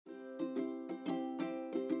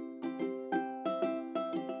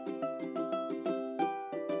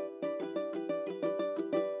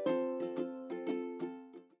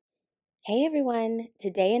Hey everyone!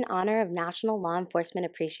 Today, in honor of National Law Enforcement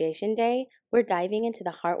Appreciation Day, we're diving into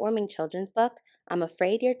the heartwarming children's book, I'm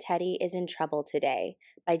Afraid Your Teddy is in Trouble Today,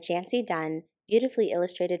 by Jancy Dunn, beautifully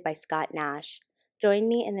illustrated by Scott Nash. Join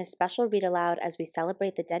me in this special read aloud as we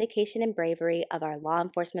celebrate the dedication and bravery of our law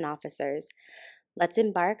enforcement officers. Let's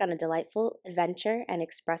embark on a delightful adventure and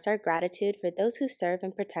express our gratitude for those who serve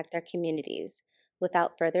and protect our communities.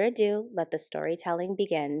 Without further ado, let the storytelling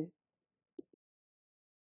begin.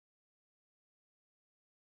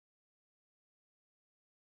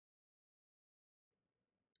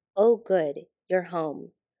 Oh, good, you're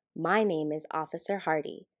home. My name is Officer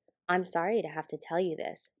Hardy. I'm sorry to have to tell you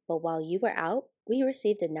this, but while you were out, we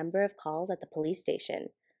received a number of calls at the police station.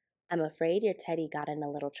 I'm afraid your Teddy got in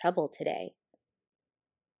a little trouble today.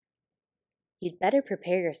 You'd better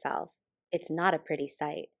prepare yourself. It's not a pretty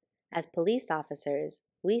sight. As police officers,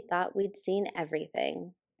 we thought we'd seen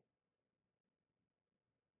everything.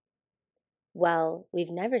 Well,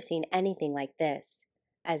 we've never seen anything like this.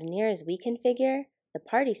 As near as we can figure, the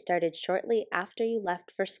party started shortly after you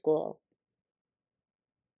left for school.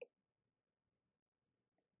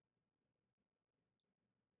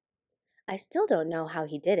 I still don't know how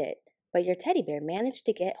he did it, but your teddy bear managed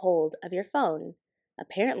to get hold of your phone.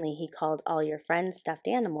 Apparently, he called all your friends' stuffed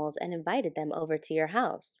animals and invited them over to your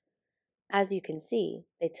house. As you can see,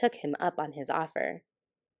 they took him up on his offer.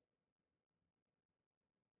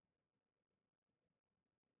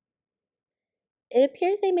 It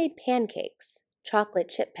appears they made pancakes, chocolate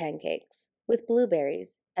chip pancakes, with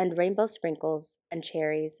blueberries and rainbow sprinkles and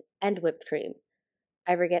cherries and whipped cream.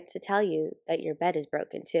 I forget to tell you that your bed is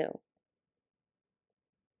broken too.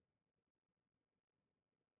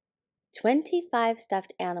 25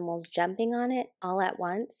 stuffed animals jumping on it all at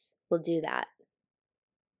once will do that.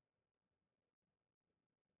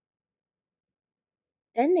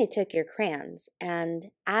 Then they took your crayons and,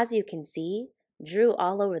 as you can see, drew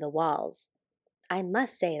all over the walls. I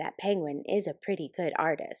must say that Penguin is a pretty good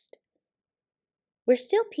artist. We're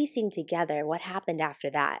still piecing together what happened after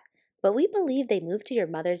that, but we believe they moved to your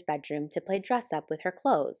mother's bedroom to play dress up with her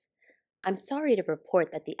clothes. I'm sorry to report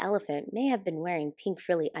that the elephant may have been wearing pink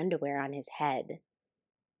frilly underwear on his head.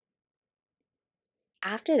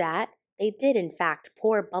 After that, they did in fact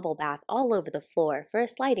pour bubble bath all over the floor for a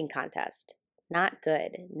sliding contest. Not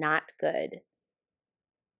good, not good.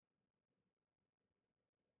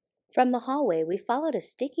 From the hallway, we followed a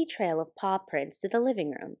sticky trail of paw prints to the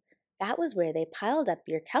living room. That was where they piled up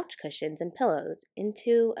your couch cushions and pillows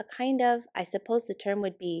into a kind of, I suppose the term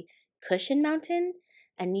would be, cushion mountain,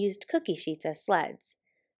 and used cookie sheets as sleds.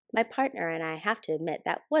 My partner and I have to admit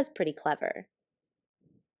that was pretty clever.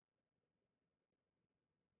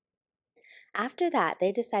 After that,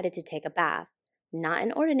 they decided to take a bath. Not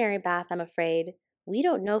an ordinary bath, I'm afraid. We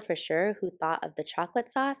don't know for sure who thought of the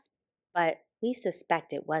chocolate sauce, but we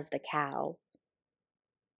suspect it was the cow.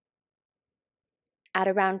 At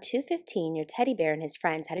around 2:15, your teddy bear and his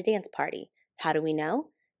friends had a dance party. How do we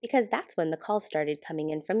know? Because that's when the calls started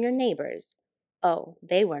coming in from your neighbors. Oh,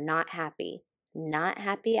 they were not happy. Not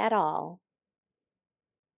happy at all.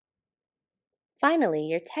 Finally,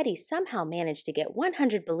 your teddy somehow managed to get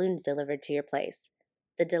 100 balloons delivered to your place.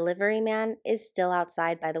 The delivery man is still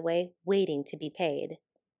outside, by the way, waiting to be paid.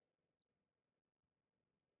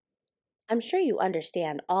 I'm sure you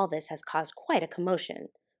understand all this has caused quite a commotion.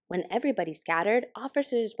 When everybody scattered,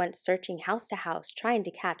 officers went searching house to house trying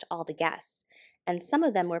to catch all the guests, and some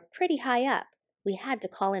of them were pretty high up. We had to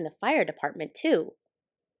call in the fire department too.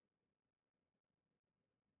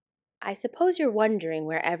 I suppose you're wondering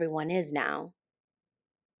where everyone is now.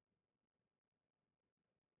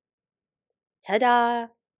 Ta-da!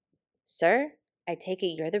 Sir, I take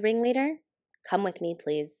it you're the ringleader? Come with me,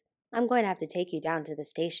 please. I'm going to have to take you down to the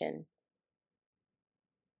station.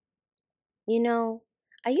 You know,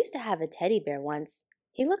 I used to have a teddy bear once.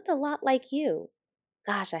 He looked a lot like you.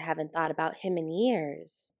 Gosh, I haven't thought about him in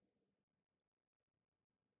years.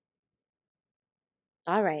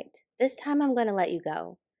 All right, this time I'm going to let you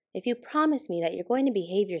go. If you promise me that you're going to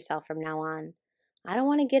behave yourself from now on, I don't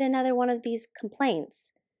want to get another one of these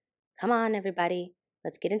complaints. Come on, everybody.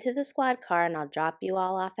 Let's get into the squad car and I'll drop you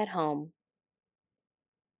all off at home.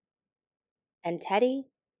 And Teddy,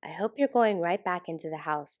 I hope you're going right back into the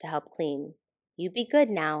house to help clean. You be good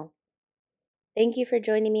now. Thank you for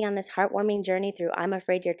joining me on this heartwarming journey through I'm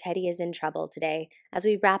Afraid Your Teddy is in Trouble today. As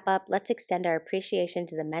we wrap up, let's extend our appreciation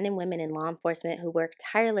to the men and women in law enforcement who work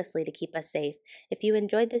tirelessly to keep us safe. If you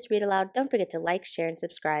enjoyed this read aloud, don't forget to like, share, and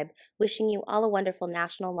subscribe. Wishing you all a wonderful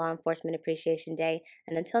National Law Enforcement Appreciation Day.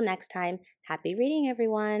 And until next time, happy reading,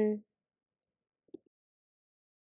 everyone.